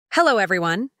Hello,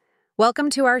 everyone. Welcome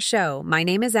to our show. My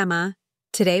name is Emma.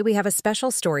 Today we have a special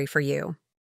story for you.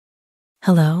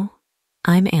 Hello,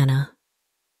 I'm Anna.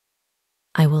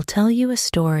 I will tell you a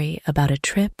story about a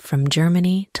trip from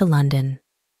Germany to London.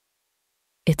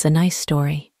 It's a nice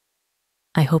story.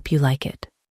 I hope you like it.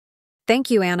 Thank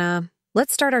you, Anna.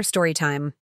 Let's start our story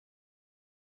time.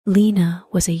 Lena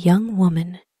was a young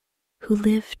woman who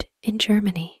lived in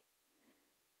Germany.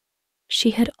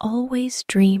 She had always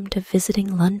dreamed of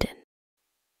visiting London,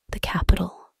 the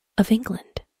capital of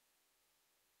England.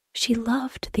 She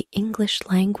loved the English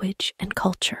language and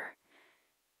culture,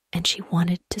 and she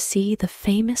wanted to see the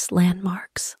famous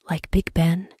landmarks like Big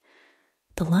Ben,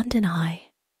 the London Eye,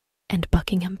 and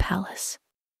Buckingham Palace.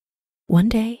 One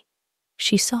day,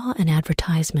 she saw an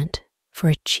advertisement for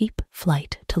a cheap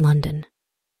flight to London.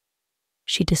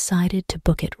 She decided to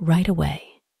book it right away,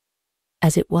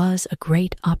 as it was a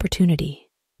great opportunity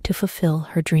to fulfill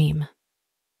her dream.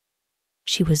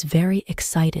 She was very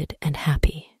excited and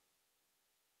happy.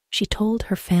 She told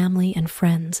her family and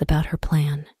friends about her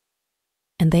plan,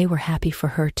 and they were happy for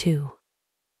her too.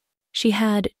 She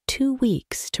had 2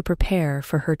 weeks to prepare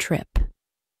for her trip.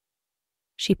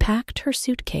 She packed her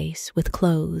suitcase with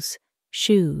clothes,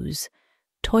 shoes,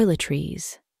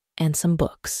 toiletries, and some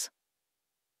books.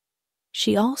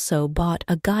 She also bought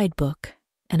a guidebook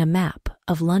and a map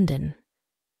of London.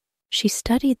 She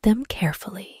studied them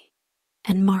carefully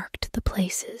and marked the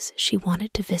places she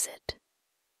wanted to visit.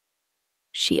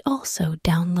 She also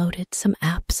downloaded some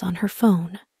apps on her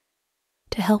phone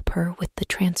to help her with the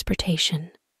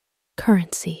transportation,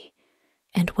 currency,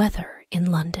 and weather in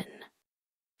London.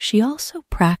 She also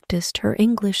practiced her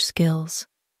English skills.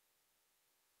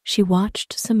 She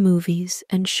watched some movies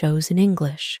and shows in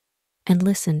English and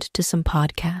listened to some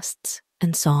podcasts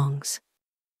and songs.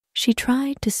 She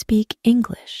tried to speak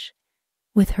English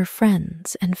with her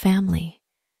friends and family,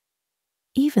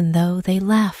 even though they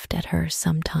laughed at her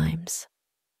sometimes.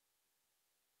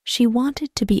 She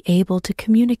wanted to be able to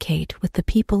communicate with the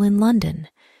people in London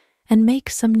and make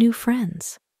some new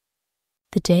friends.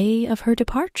 The day of her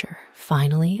departure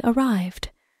finally arrived.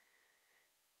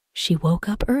 She woke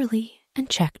up early and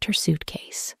checked her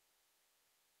suitcase.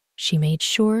 She made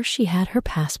sure she had her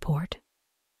passport,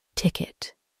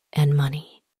 ticket, and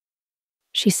money.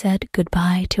 She said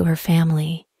goodbye to her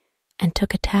family and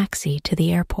took a taxi to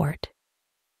the airport.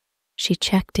 She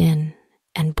checked in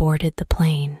and boarded the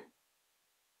plane.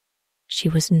 She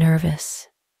was nervous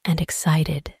and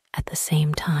excited at the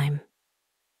same time.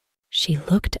 She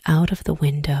looked out of the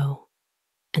window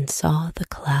and saw the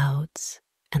clouds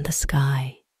and the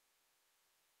sky.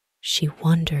 She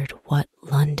wondered what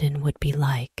London would be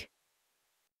like.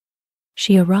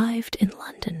 She arrived in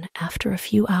London after a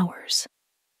few hours.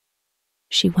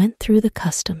 She went through the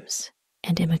customs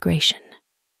and immigration.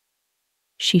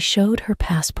 She showed her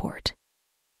passport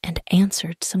and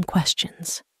answered some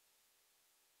questions.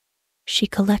 She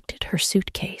collected her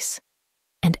suitcase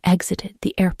and exited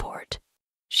the airport.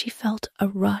 She felt a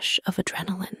rush of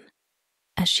adrenaline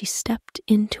as she stepped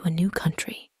into a new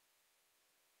country.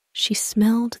 She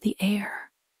smelled the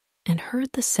air and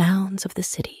heard the sounds of the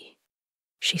city.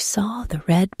 She saw the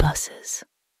red buses,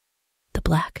 the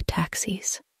black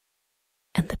taxis,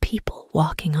 and the people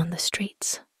walking on the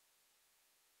streets.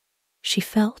 She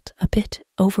felt a bit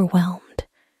overwhelmed,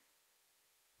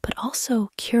 but also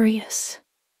curious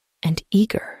and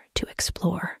eager to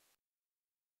explore.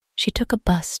 She took a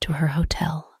bus to her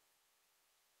hotel.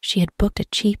 She had booked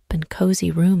a cheap and cozy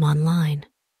room online.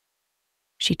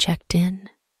 She checked in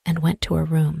and went to her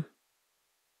room.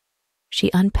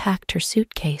 She unpacked her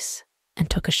suitcase and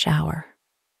took a shower.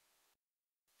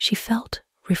 She felt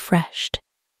refreshed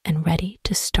and ready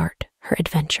to start her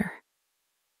adventure.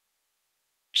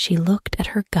 She looked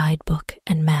at her guidebook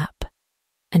and map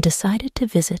and decided to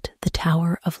visit the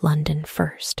Tower of London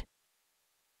first.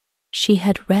 She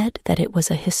had read that it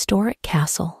was a historic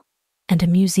castle and a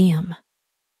museum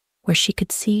where she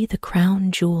could see the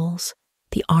crown jewels,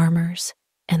 the armors,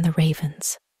 and the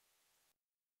ravens.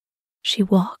 She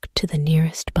walked to the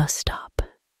nearest bus stop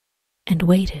and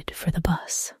waited for the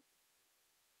bus.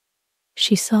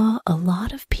 She saw a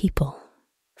lot of people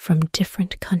from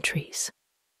different countries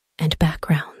and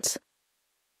backgrounds.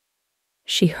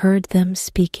 She heard them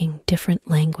speaking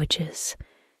different languages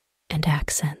and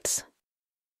accents.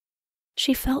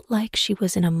 She felt like she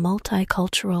was in a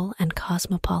multicultural and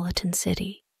cosmopolitan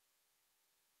city.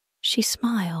 She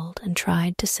smiled and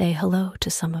tried to say hello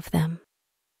to some of them.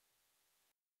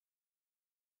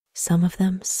 Some of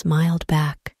them smiled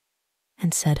back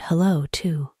and said hello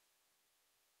too.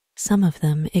 Some of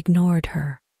them ignored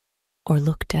her or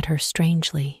looked at her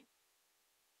strangely.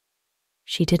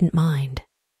 She didn't mind.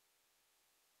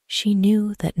 She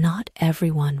knew that not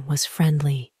everyone was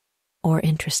friendly or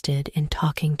interested in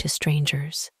talking to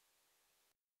strangers.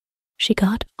 She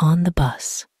got on the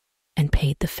bus and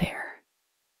paid the fare.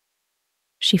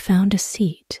 She found a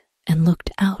seat and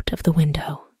looked out of the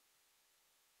window.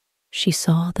 She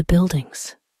saw the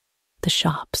buildings, the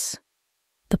shops,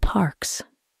 the parks,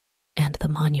 and the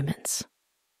monuments.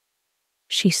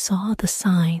 She saw the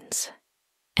signs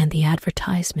and the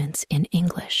advertisements in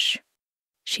English.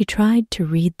 She tried to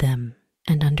read them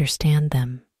and understand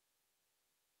them.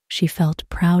 She felt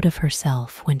proud of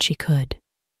herself when she could.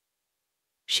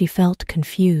 She felt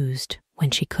confused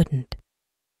when she couldn't.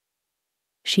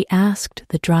 She asked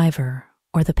the driver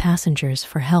or the passengers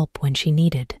for help when she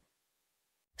needed.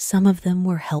 Some of them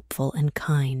were helpful and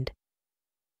kind.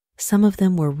 Some of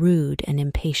them were rude and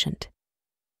impatient.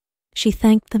 She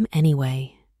thanked them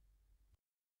anyway.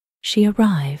 She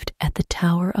arrived at the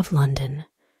Tower of London.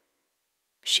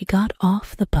 She got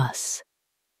off the bus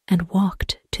and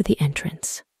walked to the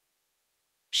entrance.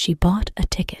 She bought a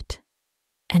ticket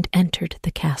and entered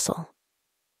the castle.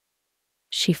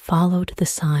 She followed the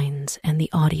signs and the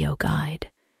audio guide.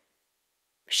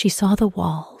 She saw the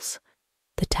walls,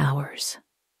 the towers,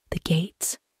 the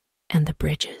gates, and the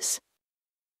bridges.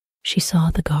 She saw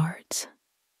the guards,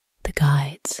 the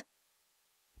guides,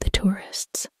 the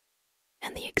tourists,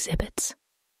 and the exhibits.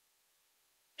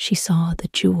 She saw the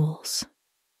jewels,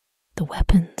 the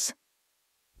weapons,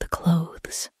 the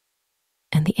clothes,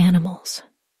 and the animals.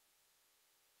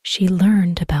 She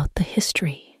learned about the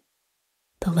history,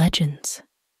 the legends,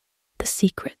 the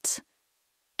secrets,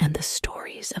 and the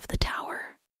stories of the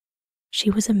tower. She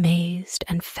was amazed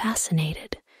and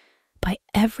fascinated by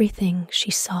everything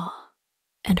she saw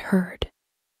and heard.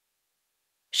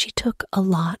 She took a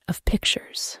lot of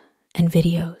pictures and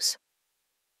videos.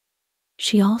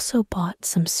 She also bought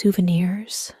some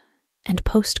souvenirs and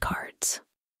postcards.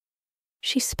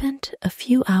 She spent a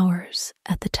few hours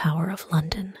at the Tower of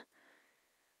London.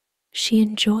 She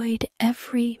enjoyed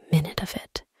every minute of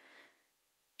it.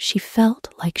 She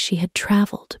felt like she had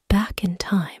traveled back in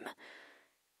time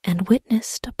and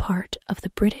witnessed a part of the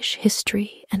British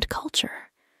history and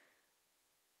culture.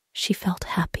 She felt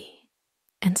happy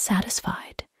and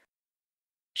satisfied.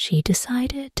 She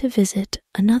decided to visit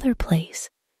another place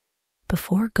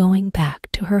before going back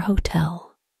to her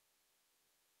hotel.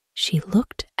 She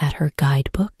looked at her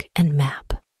guidebook and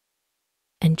map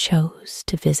and chose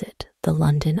to visit the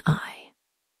London Eye.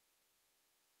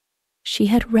 She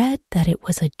had read that it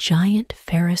was a giant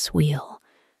Ferris wheel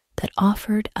that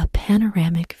offered a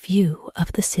panoramic view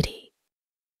of the city.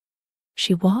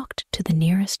 She walked to the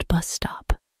nearest bus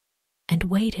stop and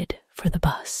waited for the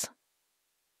bus.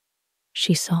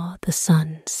 She saw the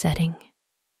sun setting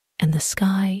and the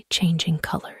sky changing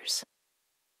colors.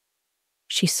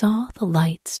 She saw the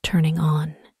lights turning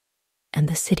on and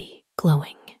the city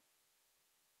glowing.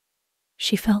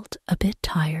 She felt a bit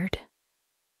tired,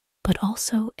 but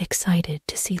also excited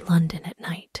to see London at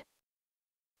night.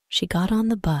 She got on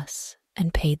the bus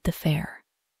and paid the fare.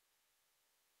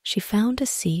 She found a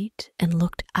seat and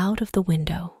looked out of the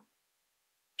window.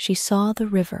 She saw the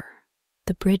river,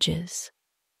 the bridges,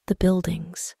 the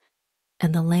buildings,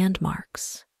 and the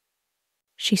landmarks.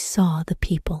 She saw the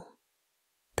people,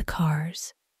 the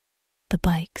cars, the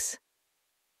bikes,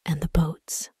 and the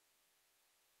boats.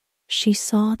 She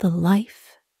saw the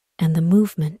life and the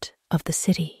movement of the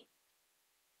city.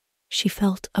 She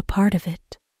felt a part of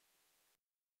it.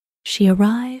 She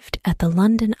arrived at the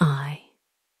London Eye.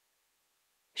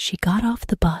 She got off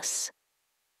the bus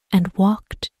and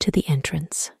walked to the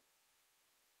entrance.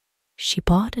 She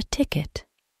bought a ticket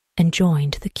and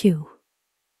joined the queue.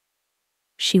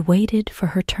 She waited for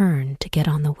her turn to get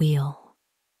on the wheel.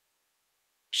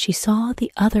 She saw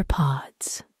the other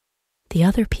pods, the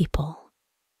other people,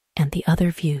 and the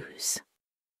other views.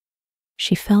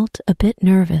 She felt a bit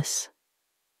nervous,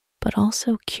 but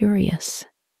also curious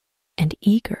and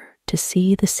eager to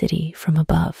see the city from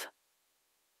above.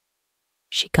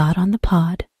 She got on the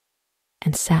pod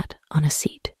and sat on a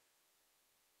seat.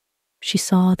 She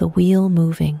saw the wheel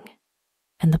moving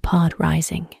and the pod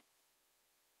rising.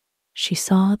 She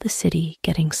saw the city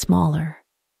getting smaller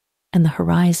and the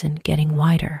horizon getting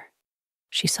wider.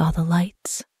 She saw the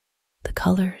lights, the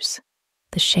colors,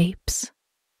 the shapes,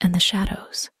 and the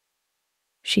shadows.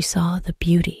 She saw the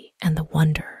beauty and the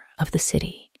wonder of the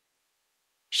city.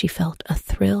 She felt a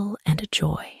thrill and a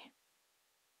joy.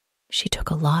 She took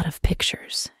a lot of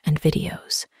pictures and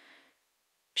videos.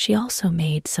 She also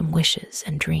made some wishes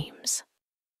and dreams.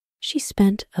 She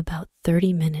spent about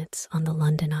 30 minutes on the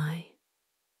London Eye.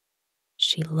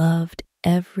 She loved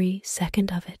every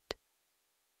second of it.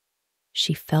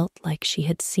 She felt like she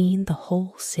had seen the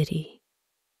whole city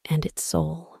and its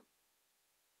soul.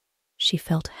 She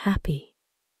felt happy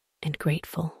and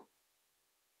grateful.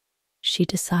 She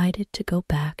decided to go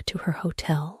back to her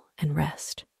hotel and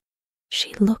rest.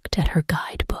 She looked at her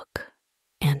guidebook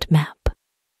and map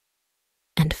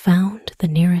and found the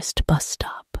nearest bus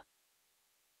stop.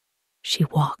 She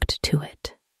walked to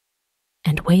it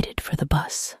and waited for the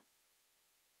bus.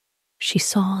 She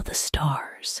saw the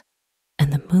stars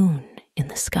and the moon in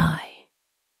the sky.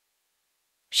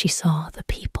 She saw the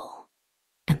people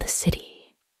and the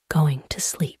city going to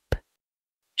sleep.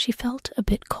 She felt a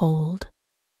bit cold,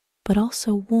 but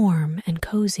also warm and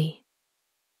cozy.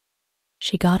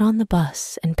 She got on the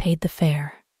bus and paid the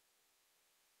fare.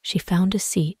 She found a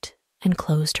seat and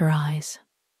closed her eyes.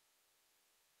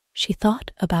 She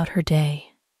thought about her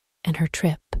day and her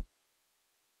trip.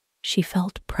 She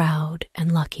felt proud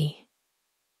and lucky.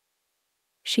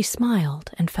 She smiled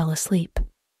and fell asleep.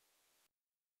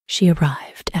 She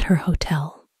arrived at her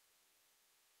hotel.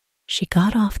 She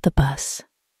got off the bus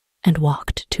and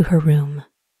walked to her room.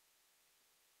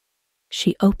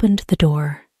 She opened the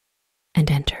door and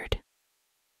entered.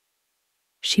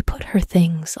 She put her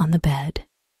things on the bed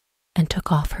and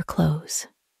took off her clothes.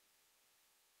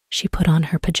 She put on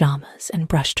her pajamas and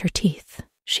brushed her teeth.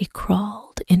 She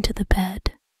crawled into the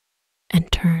bed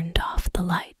and turned off the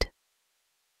light.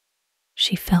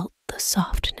 She felt the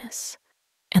softness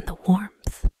and the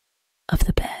warmth of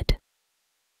the bed.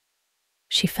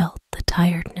 She felt the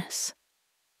tiredness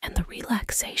and the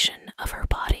relaxation of her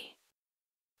body.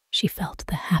 She felt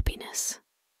the happiness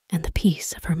and the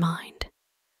peace of her mind.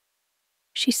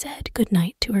 She said good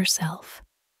night to herself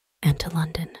and to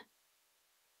London.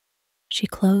 She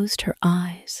closed her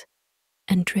eyes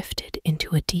and drifted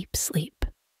into a deep sleep.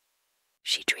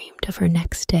 She dreamed of her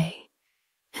next day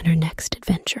and her next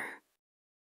adventure.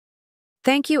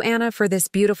 Thank you, Anna, for this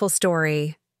beautiful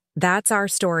story. That's our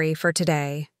story for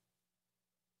today.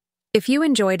 If you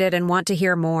enjoyed it and want to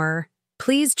hear more,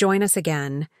 please join us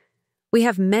again. We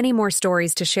have many more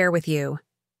stories to share with you.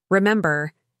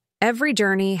 Remember, every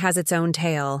journey has its own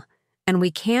tale, and we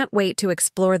can't wait to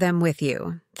explore them with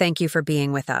you. Thank you for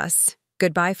being with us.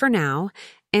 Goodbye for now,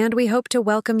 and we hope to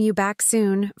welcome you back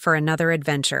soon for another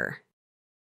adventure.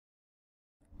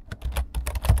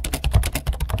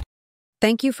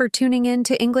 Thank you for tuning in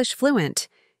to English Fluent.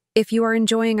 If you are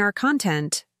enjoying our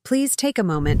content, please take a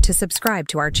moment to subscribe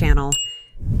to our channel.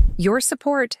 Your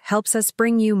support helps us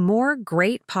bring you more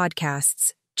great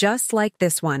podcasts just like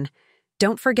this one.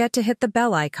 Don't forget to hit the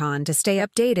bell icon to stay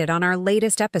updated on our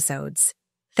latest episodes.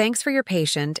 Thanks for your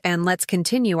patience, and let's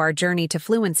continue our journey to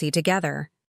fluency together.